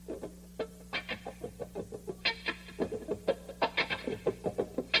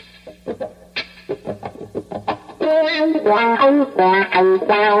Hi,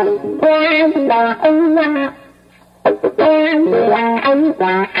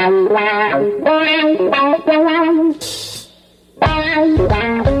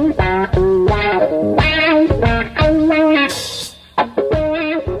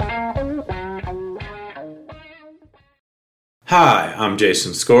 I'm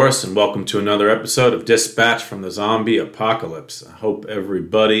Jason Scoris, and welcome to another episode of Dispatch from the Zombie Apocalypse. I hope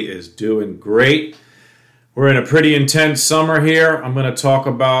everybody is doing great. We're in a pretty intense summer here. I'm going to talk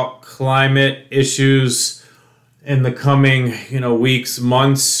about climate issues in the coming, weeks,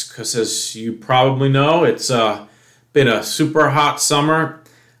 months, because as you probably know, it's been a super hot summer.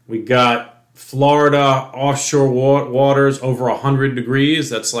 We got Florida offshore waters over 100 degrees.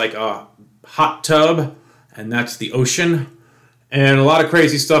 That's like a hot tub, and that's the ocean. And a lot of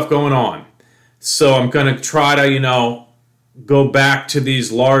crazy stuff going on. So I'm going to try to, go back to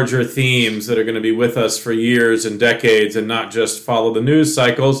these larger themes that are going to be with us for years and decades and not just follow the news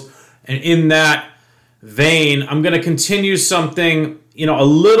cycles. And in that vein, I'm going to continue something, a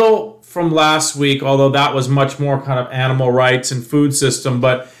little from last week, although that was much more kind of animal rights and food system.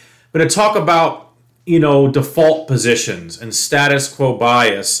 But I'm going to talk about, default positions and status quo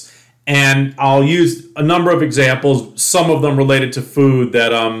bias. And I'll use a number of examples, some of them related to food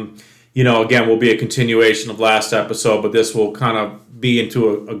that, again, will be a continuation of last episode, but this will kind of be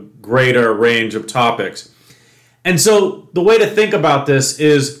into a greater range of topics. And so the way to think about this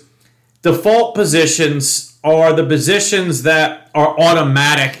is default positions are the positions that are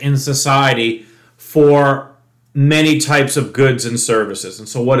automatic in society for many types of goods and services. And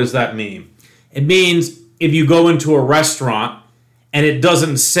so what does that mean? It means if you go into a restaurant, and it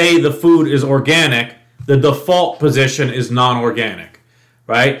doesn't say the food is organic, the default position is non-organic,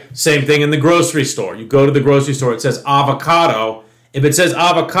 right? Same thing in the grocery store. You go to the grocery store, it says avocado. If it says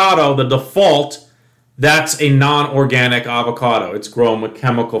avocado, the default, that's a non-organic avocado. It's grown with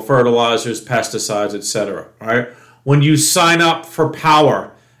chemical fertilizers, pesticides, etc., right? When you sign up for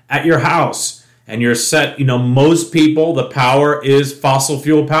power at your house and you're set, most people, the power is fossil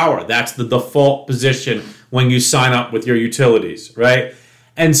fuel power. That's the default position when you sign up with your utilities, right?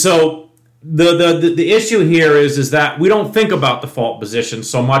 And so the issue here is that we don't think about default positions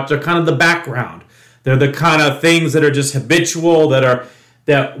so much. They're kind of the background. They're the kind of things that are just habitual,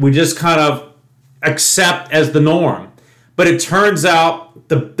 that we just kind of accept as the norm. But it turns out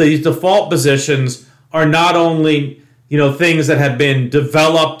these default positions are not only things that have been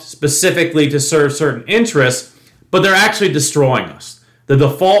developed specifically to serve certain interests, but they're actually destroying us. The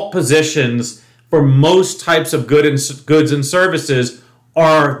default positions for most types of goods and services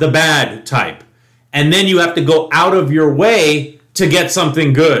are the bad type. And then you have to go out of your way to get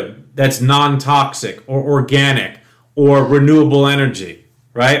something good that's non-toxic or organic or renewable energy,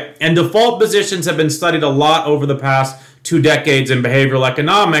 right? And default positions have been studied a lot over the past 2 decades in behavioral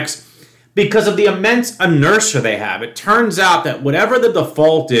economics because of the immense inertia they have. It turns out that whatever the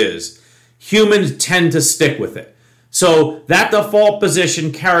default is, humans tend to stick with it. So that default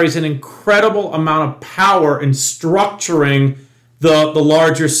position carries an incredible amount of power in structuring the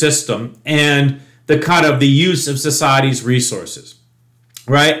larger system and the use of society's resources,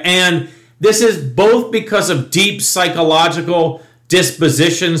 right? And this is both because of deep psychological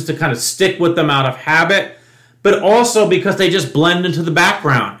dispositions to kind of stick with them out of habit, but also because they just blend into the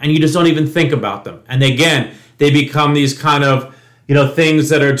background and you just don't even think about them. And again, they become these kind of things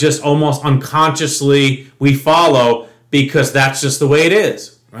that are just almost unconsciously we follow because that's just the way it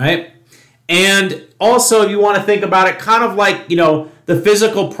is, right? And also, you want to think about it kind of like, the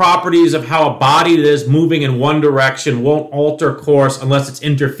physical properties of how a body that is moving in one direction won't alter course unless it's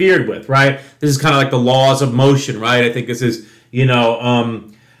interfered with, right? This is kind of like the laws of motion, right? I think this is,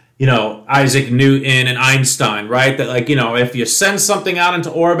 Isaac Newton and Einstein, right? That if you send something out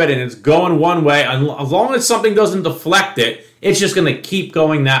into orbit and it's going one way, as long as something doesn't deflect it, it's just going to keep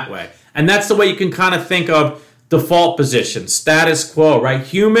going that way. And that's the way you can kind of think of default position, status quo, right?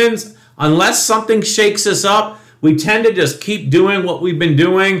 Humans, unless something shakes us up, we tend to just keep doing what we've been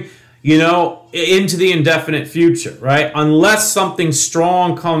doing, into the indefinite future, right? Unless something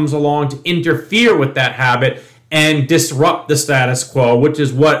strong comes along to interfere with that habit and disrupt the status quo, which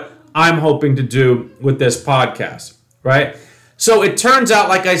is what I'm hoping to do with this podcast, right? So it turns out,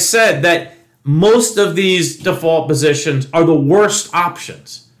 like I said, that most of these default positions are the worst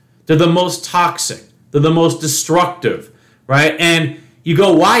options. They're the most toxic. They're the most destructive, right? And you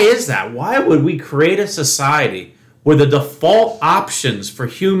go, why is that? Why would we create a society where the default options for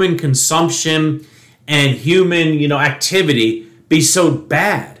human consumption and human, activity be so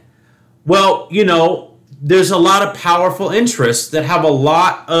bad? Well, there's a lot of powerful interests that have a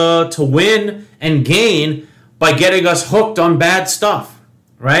lot to win and gain by getting us hooked on bad stuff,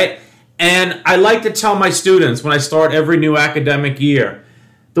 right? And I like to tell my students when I start every new academic year,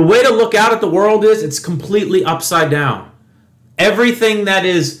 the way to look out at the world is it's completely upside down. Everything that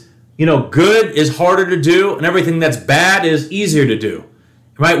is, good is harder to do, and everything that's bad is easier to do,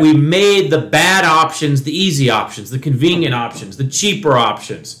 right? We made the bad options the easy options, the convenient options, the cheaper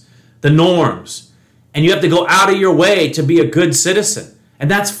options, the norms. And you have to go out of your way to be a good citizen. And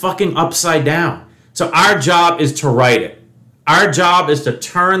that's fucking upside down. So our job is to right it. Our job is to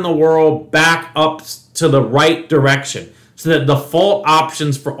turn the world back up to the right direction so that the default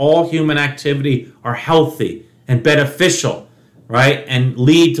options for all human activity are healthy and beneficial, right? And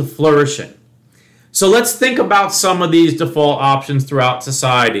lead to flourishing. So let's think about some of these default options throughout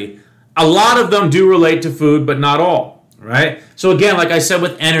society. A lot of them do relate to food, but not all, right? So again, like I said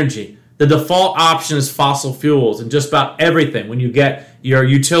with energy, the default option is fossil fuels and just about everything when you get your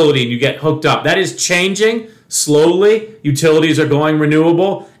utility and you get hooked up. That is changing slowly. Utilities are going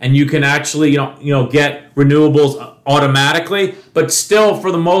renewable and you can actually get renewables automatically, but still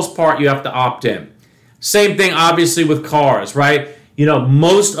for the most part you have to opt in. Same thing obviously with cars, right?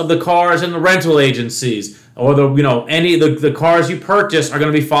 Most of the cars in the rental agencies or the cars you purchase are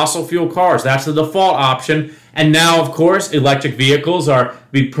going to be fossil fuel cars. That's the default option. And now, of course, electric vehicles are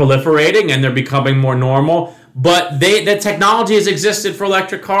proliferating and they're becoming more normal. But the technology has existed for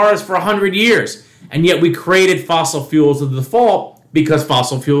electric cars for 100 years. And yet we created fossil fuels as the default because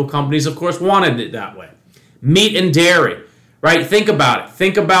fossil fuel companies, of course, wanted it that way. Meat and dairy, right? Think about it.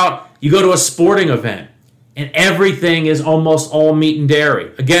 Think about you go to a sporting event and everything is almost all meat and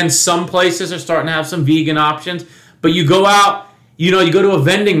dairy. Again, some places are starting to have some vegan options. But you go out, you go to a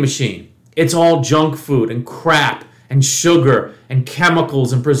vending machine. It's all junk food and crap and sugar and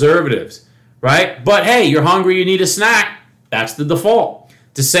chemicals and preservatives, right? But hey, you're hungry, you need a snack. That's the default.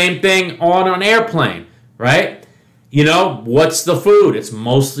 The same thing on an airplane, right? What's the food? It's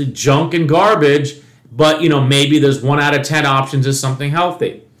mostly junk and garbage, but maybe there's 1 out of 10 options is something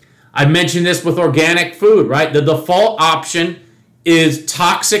healthy. I mentioned this with organic food, right? The default option is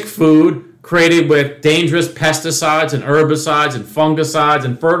toxic food created with dangerous pesticides and herbicides and fungicides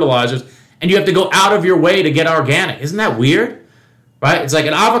and fertilizers. And you have to go out of your way to get organic. Isn't that weird? Right? It's like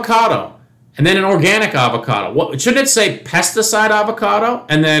an avocado and then an organic avocado. Shouldn't it say pesticide avocado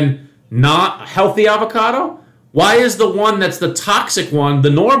and then not healthy avocado? Why is the one that's the toxic one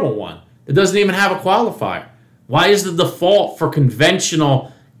the normal one? It doesn't even have a qualifier. Why is the default for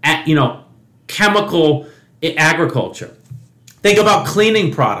conventional, chemical agriculture? Think about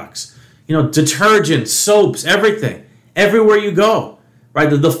cleaning products. Detergents, soaps, everything. Everywhere you go. Right,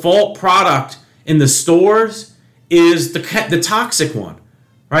 the default product in the stores is the toxic one,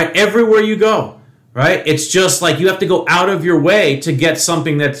 right? Everywhere you go, right? It's just like you have to go out of your way to get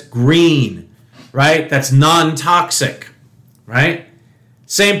something that's green, right? That's non-toxic, right?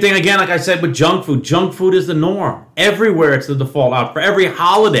 Same thing again, like I said with junk food. Junk food is the norm. Everywhere it's the default out. For every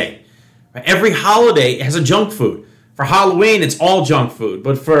holiday, right? Every holiday has a junk food. For Halloween, it's all junk food.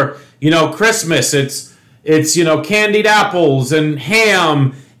 But for, Christmas, it's candied apples and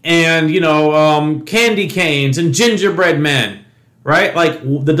ham and, candy canes and gingerbread men, right? Like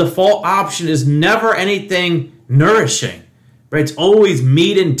the default option is never anything nourishing, right? It's always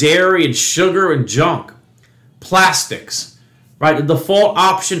meat and dairy and sugar and junk. Plastics, right? The default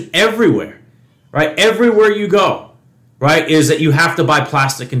option everywhere, right? Everywhere you go, right, is that you have to buy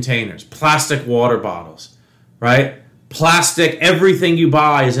plastic containers, plastic water bottles, right? Plastic, everything you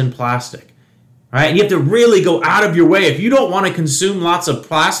buy is in plastic. Right? And you have to really go out of your way. If you don't want to consume lots of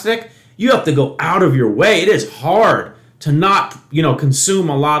plastic, you have to go out of your way. It is hard to not, consume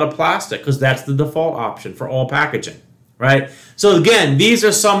a lot of plastic because that's the default option for all packaging, right? So again, these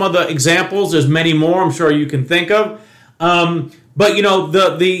are some of the examples. There's many more I'm sure you can think of. But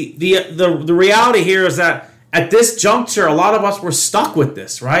the reality here is that at this juncture, a lot of us were stuck with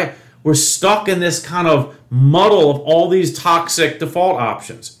this, right? We're stuck in this kind of muddle of all these toxic default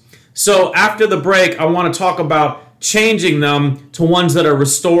options. So after the break, I want to talk about changing them to ones that are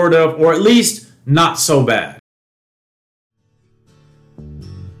restorative or at least not so bad.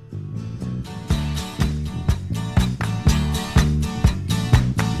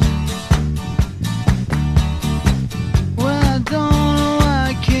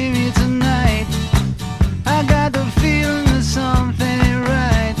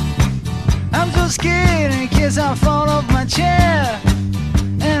 I fall off my chair,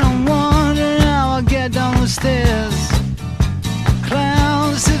 and I'm wondering how I'll get down the stairs.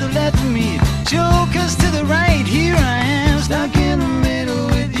 Clowns to the left of me, jokers to the right. Here I am, stuck in the middle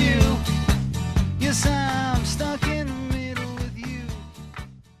with you. Yes, I'm stuck in the middle with you.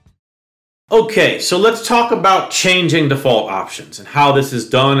 Okay, so let's talk about changing default options and how this is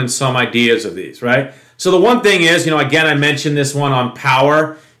done and some ideas of these, right? So the one thing is, again, I mentioned this one on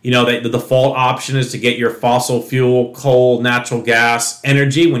power, that the default option is to get your fossil fuel, coal, natural gas,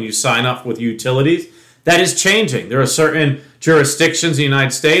 energy when you sign up with utilities. That is changing. There are certain jurisdictions in the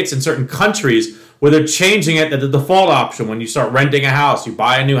United States and certain countries where they're changing it, that the default option, when you start renting a house, you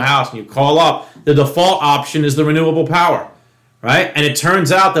buy a new house and you call up, the default option is the renewable power. Right? And it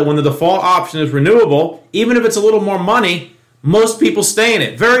turns out that when the default option is renewable, even if it's a little more money, most people stay in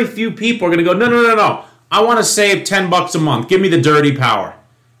it. Very few people are going to go, no. I want to save $10 a month. Give me the dirty power.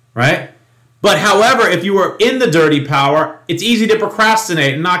 Right? But however, if you were in the dirty power, it's easy to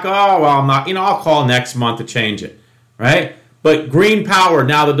procrastinate and not go, I'm not, I'll call next month to change it. Right? But green power,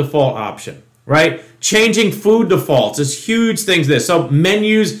 now the default option. Right? Changing food defaults is huge things there. So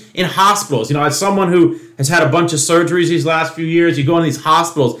menus in hospitals. As someone who has had a bunch of surgeries these last few years, you go in these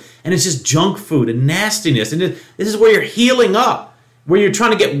hospitals and it's just junk food and nastiness. And this is where you're healing up, where you're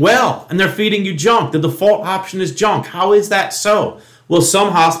trying to get well, and they're feeding you junk. The default option is junk. How is that so? Well,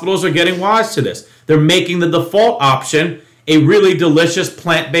 some hospitals are getting wise to this. They're making the default option a really delicious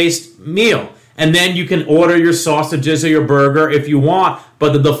plant-based meal. And then you can order your sausages or your burger if you want.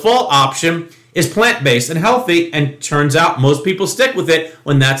 But the default option is plant-based and healthy, and turns out most people stick with it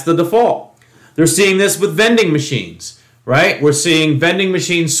when that's the default. They're seeing this with vending machines, right? We're seeing vending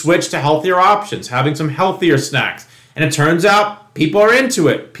machines switch to healthier options, having some healthier snacks. And it turns out people are into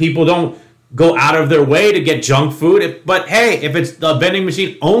it. People don't go out of their way to get junk food. But hey, if it's the vending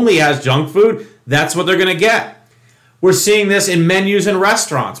machine only has junk food, that's what they're going to get. We're seeing this in menus in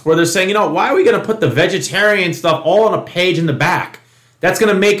restaurants where they're saying, why are we going to put the vegetarian stuff all on a page in the back? That's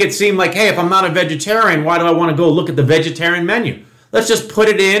going to make it seem like, hey, if I'm not a vegetarian, why do I want to go look at the vegetarian menu? Let's just put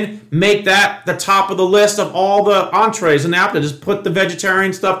it in, make that the top of the list of all the entrees and after. Just put the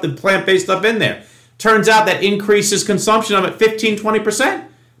vegetarian stuff, the plant-based stuff in there. Turns out that increases consumption of it 15-20%.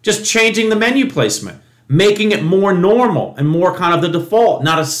 Just changing the menu placement, making it more normal and more kind of the default,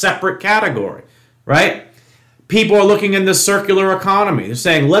 not a separate category, right? People are looking in the circular economy. They're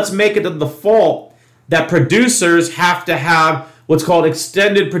saying, let's make it the default that producers have to have what's called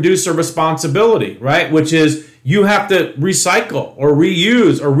extended producer responsibility, right? Which is you have to recycle or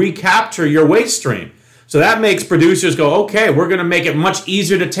reuse or recapture your waste stream. So that makes producers go, okay, we're going to make it much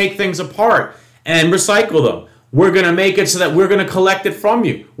easier to take things apart and recycle them. We're going to make it so that we're going to collect it from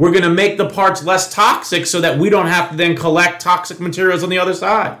you. We're going to make the parts less toxic so that we don't have to then collect toxic materials on the other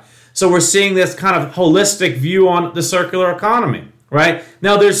side. So we're seeing this kind of holistic view on the circular economy, right?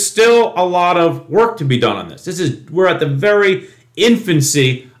 Now, there's still a lot of work to be done on this. We're at the very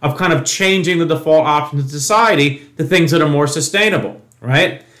infancy of kind of changing the default options in society to things that are more sustainable,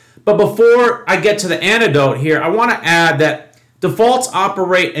 right? But before I get to the antidote here, I want to add that defaults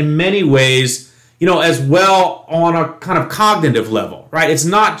operate in many ways, as well on a kind of cognitive level, right? It's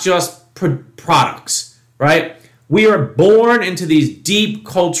not just products, right? We are born into these deep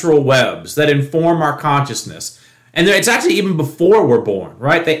cultural webs that inform our consciousness. And it's actually even before we're born,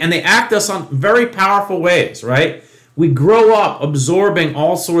 right? They act us on very powerful ways, right? We grow up absorbing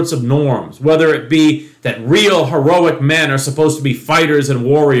all sorts of norms, whether it be that real heroic men are supposed to be fighters and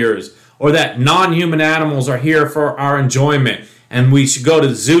warriors, or that non-human animals are here for our enjoyment, and we should go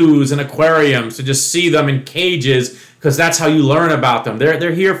to zoos and aquariums to just see them in cages because that's how you learn about them.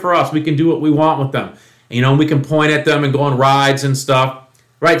 They're here for us. We can do what we want with them. We can point at them and go on rides and stuff,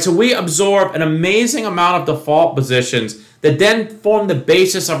 right? So we absorb an amazing amount of default positions that then form the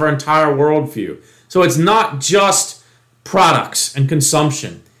basis of our entire worldview. So it's not just products and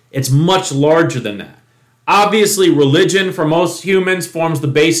consumption. It's much larger than that. Obviously, religion for most humans forms the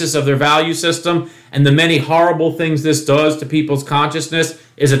basis of their value system, and the many horrible things this does to people's consciousness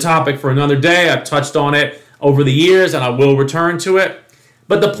is a topic for another day. I've touched on it over the years, and I will return to it.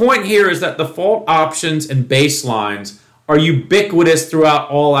 But the point here is that default options and baselines are ubiquitous throughout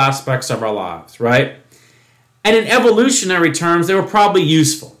all aspects of our lives, right? And in evolutionary terms, they were probably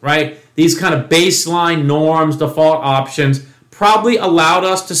useful, right? These kind of baseline norms, default options, probably allowed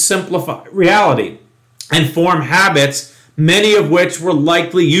us to simplify reality and form habits, many of which were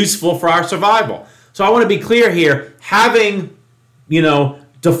likely useful for our survival. So I want to be clear here, having,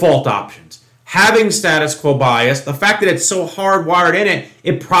 default options, having status quo bias, the fact that it's so hardwired in it,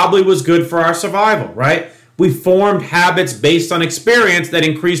 it probably was good for our survival, right? We formed habits based on experience that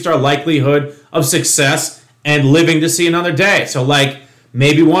increased our likelihood of success and living to see another day. So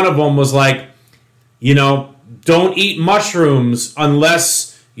maybe one of them was don't eat mushrooms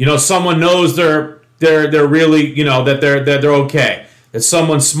unless, someone knows they're really, that they're okay. That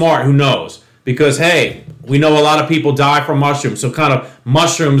someone's smart who knows. Because, hey, we know a lot of people die from mushrooms. So kind of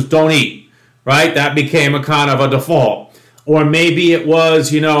mushrooms don't eat, right? That became a kind of a default. Or maybe it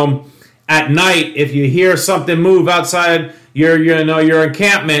was, at night, if you hear something move outside your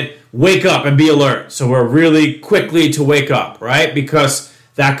encampment, wake up and be alert. So we're really quickly to wake up, right? Because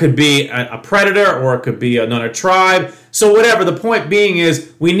that could be a predator or it could be another tribe. So whatever, the point being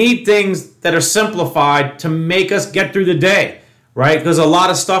is we need things that are simplified to make us get through the day, right? There's a lot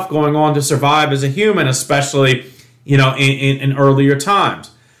of stuff going on to survive as a human, especially, in earlier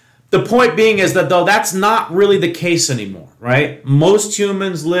times. The point being is that, though, that's not really the case anymore, right? Most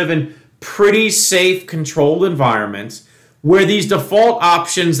humans live in pretty safe, controlled environments where these default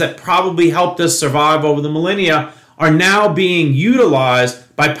options that probably helped us survive over the millennia are now being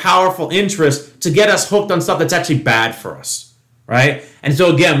utilized by powerful interests to get us hooked on stuff that's actually bad for us, right? And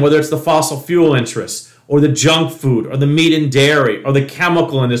so again, whether it's the fossil fuel interests or the junk food or the meat and dairy or the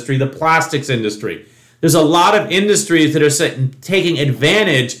chemical industry, the plastics industry, there's a lot of industries that are taking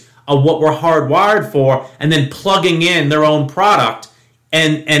advantage of what we're hardwired for and then plugging in their own product,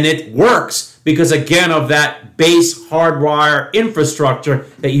 and it works because, again, of that base hardwire infrastructure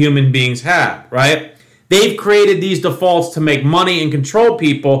that human beings have, right? They've created these defaults to make money and control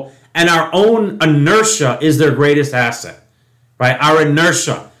people, and our own inertia is their greatest asset, right? Our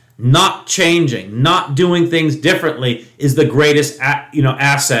inertia, not changing, not doing things differently, is the greatest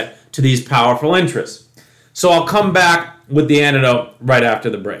asset to these powerful interests. So I'll come back with the antidote right after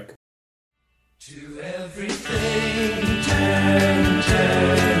the break. To everything, turn,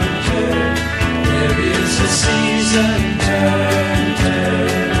 turn, turn. There is a season, turn,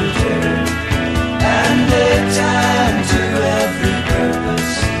 turn, turn. And a time to every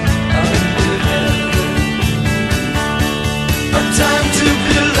purpose under heaven. A time to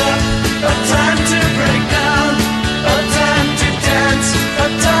build up, a time to break down, a time to dance, a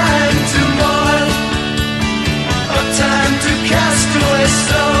time to mourn, a time to cast away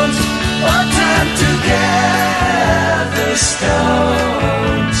stones, a time to gather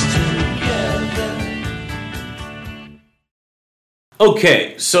stones together.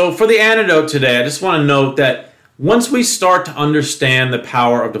 Okay, so for the antidote today, I just want to note that once we start to understand the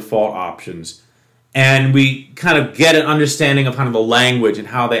power of default options and we kind of get an understanding of kind of the language and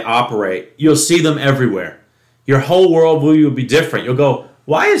how they operate, you'll see them everywhere. Your whole worldview will be different. You'll go,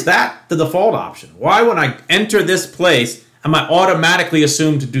 why is that the default option? Why, when I enter this place, am I automatically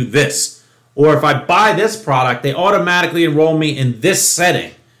assumed to do this? Or if I buy this product, they automatically enroll me in this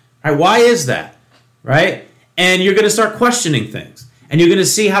setting. Right? Why is that? Right? And you're going to start questioning things. And you're going to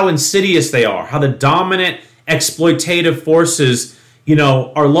see how insidious they are, how the dominant exploitative forces,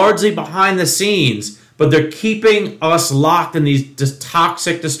 are largely behind the scenes, but they're keeping us locked in these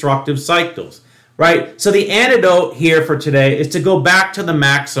toxic, destructive cycles. Right? So the antidote here for today is to go back to the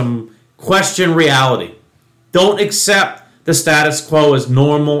maxim, question reality. Don't accept the status quo as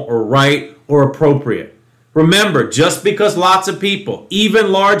normal or right or appropriate. Remember, just because lots of people,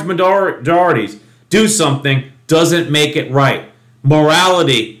 even large majorities, do something doesn't make it right.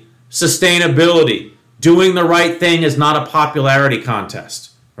 Morality, sustainability, doing the right thing is not a popularity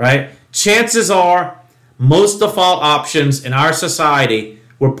contest, right? Chances are most default options in our society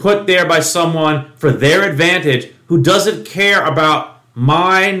were put there by someone for their advantage who doesn't care about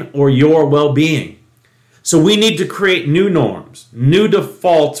mine or your well-being. So we need to create new norms, new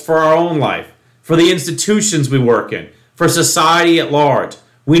defaults for our own life, for the institutions we work in, for society at large.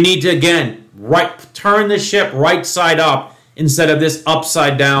 We need to, again, turn the ship right side up instead of this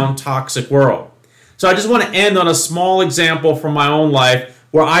upside down toxic world. So I just want to end on a small example from my own life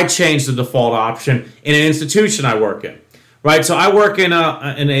where I changed the default option in an institution I work in. Right, so I work in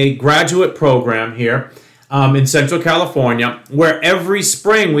a graduate program here in Central California, where every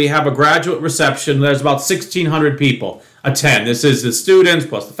spring we have a graduate reception. There's about 1,600 people attend. This is the students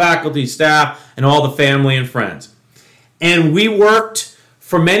plus the faculty, staff, and all the family and friends. And we worked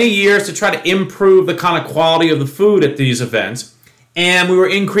for many years to try to improve the kind of quality of the food at these events. And we were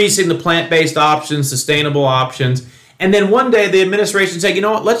increasing the plant-based options, sustainable options. And then one day the administration said, you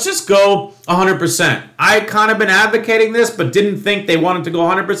know what, let's just go 100%. I had kind of been advocating this, but didn't think they wanted to go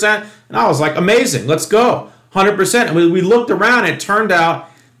 100%. And I was like, amazing, let's go 100%. And we looked around and it turned out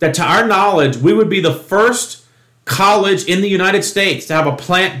that, to our knowledge, we would be the first college in the United States to have a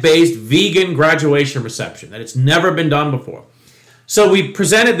plant-based vegan graduation reception. That it's never been done before. So we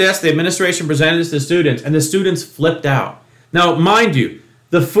presented this, the administration presented this to the students, and the students flipped out. Now, mind you,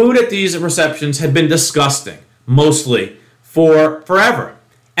 the food at these receptions had been disgusting, mostly, for forever.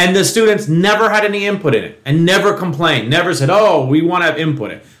 And the students never had any input in it and never complained, never said, oh, we want to have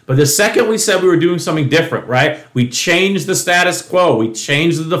input in it. But the second we said we were doing something different, right, we changed the status quo, we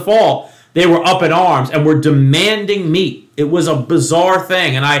changed the default, they were up in arms and were demanding meat. It was a bizarre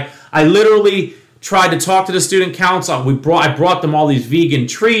thing. And I I literally tried to talk to the student council. I brought them all these vegan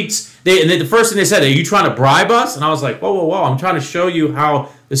treats. The first thing they said, are you trying to bribe us? And I was like, whoa, I'm trying to show you how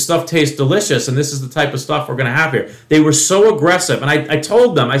this stuff tastes delicious, and this is the type of stuff we're going to have here. They were so aggressive, and I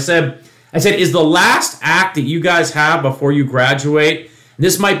told them, I said, is the last act that you guys have before you graduate, and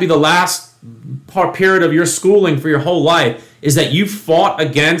this might be the last period of your schooling for your whole life, is that you fought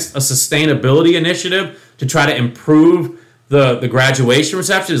against a sustainability initiative to try to improve the graduation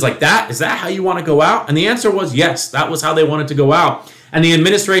reception? Is that how you want to go out? And the answer was yes, that was how they wanted to go out. And the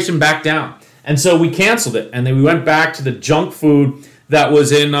administration backed down. And so we canceled it. And then we went back to the junk food that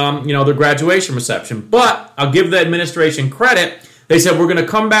was in the graduation reception. But I'll give the administration credit. They said, we're going to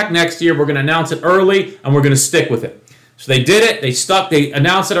come back next year. We're going to announce it early, and we're going to stick with it. So they did it. They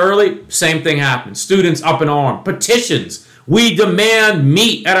announced it early. Same thing happened. Students up in arms. Petitions. We demand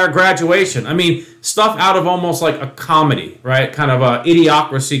meat at our graduation. I mean, stuff out of almost like a comedy, right? Kind of a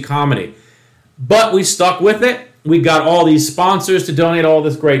idiocracy comedy. But we stuck with it. We got all these sponsors to donate all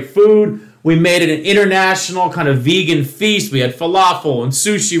this great food. We made it an international kind of vegan feast. We had falafel and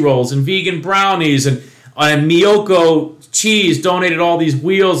sushi rolls and vegan brownies, and Miyoko cheese donated all these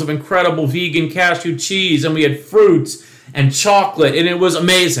wheels of incredible vegan cashew cheese, and we had fruits and chocolate, and it was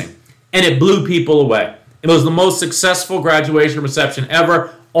amazing. And it blew people away. It was the most successful graduation reception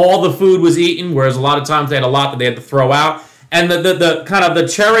ever. All the food was eaten, whereas a lot of times they had a lot that they had to throw out. And the kind of the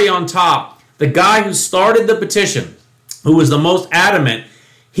cherry on top, the guy who started the petition, who was the most adamant,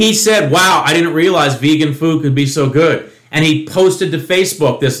 he said, wow, I didn't realize vegan food could be so good. And he posted to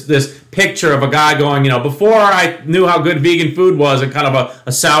Facebook this picture of a guy going, before I knew how good vegan food was, and kind of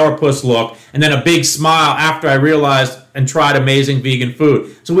a sourpuss look, and then a big smile after I realized and tried amazing vegan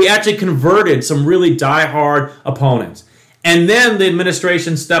food. So we actually converted some really diehard opponents. And then the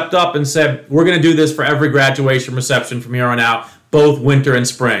administration stepped up and said, we're going to do this for every graduation reception from here on out, both winter and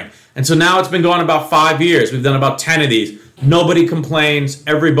spring. And so now it's been going about 5 years. We've done about 10 of these. Nobody complains.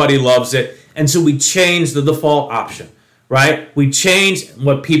 Everybody loves it. And so we changed the default option, right? We changed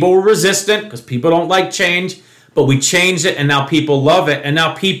what people were resistant, because people don't like change, but we changed it, and now people love it. And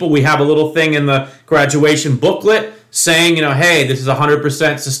now we have a little thing in the graduation booklet saying, hey, this is a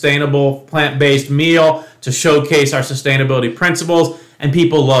 100% sustainable plant-based meal to showcase our sustainability principles, and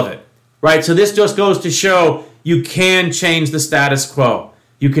people love it, right? So this just goes to show you can change the status quo.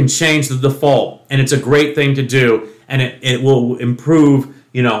 You can change the default, and it's a great thing to do, and it will improve,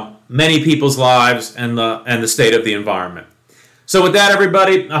 many people's lives and the state of the environment. So with that,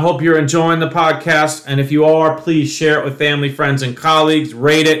 everybody, I hope you're enjoying the podcast, and if you are, please share it with family, friends, and colleagues.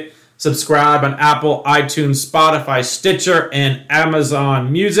 Rate it. Subscribe on Apple, iTunes, Spotify, Stitcher, and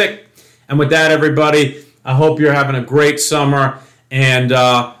Amazon Music. And with that, everybody, I hope you're having a great summer, and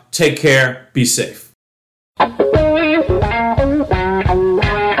take care. Be safe.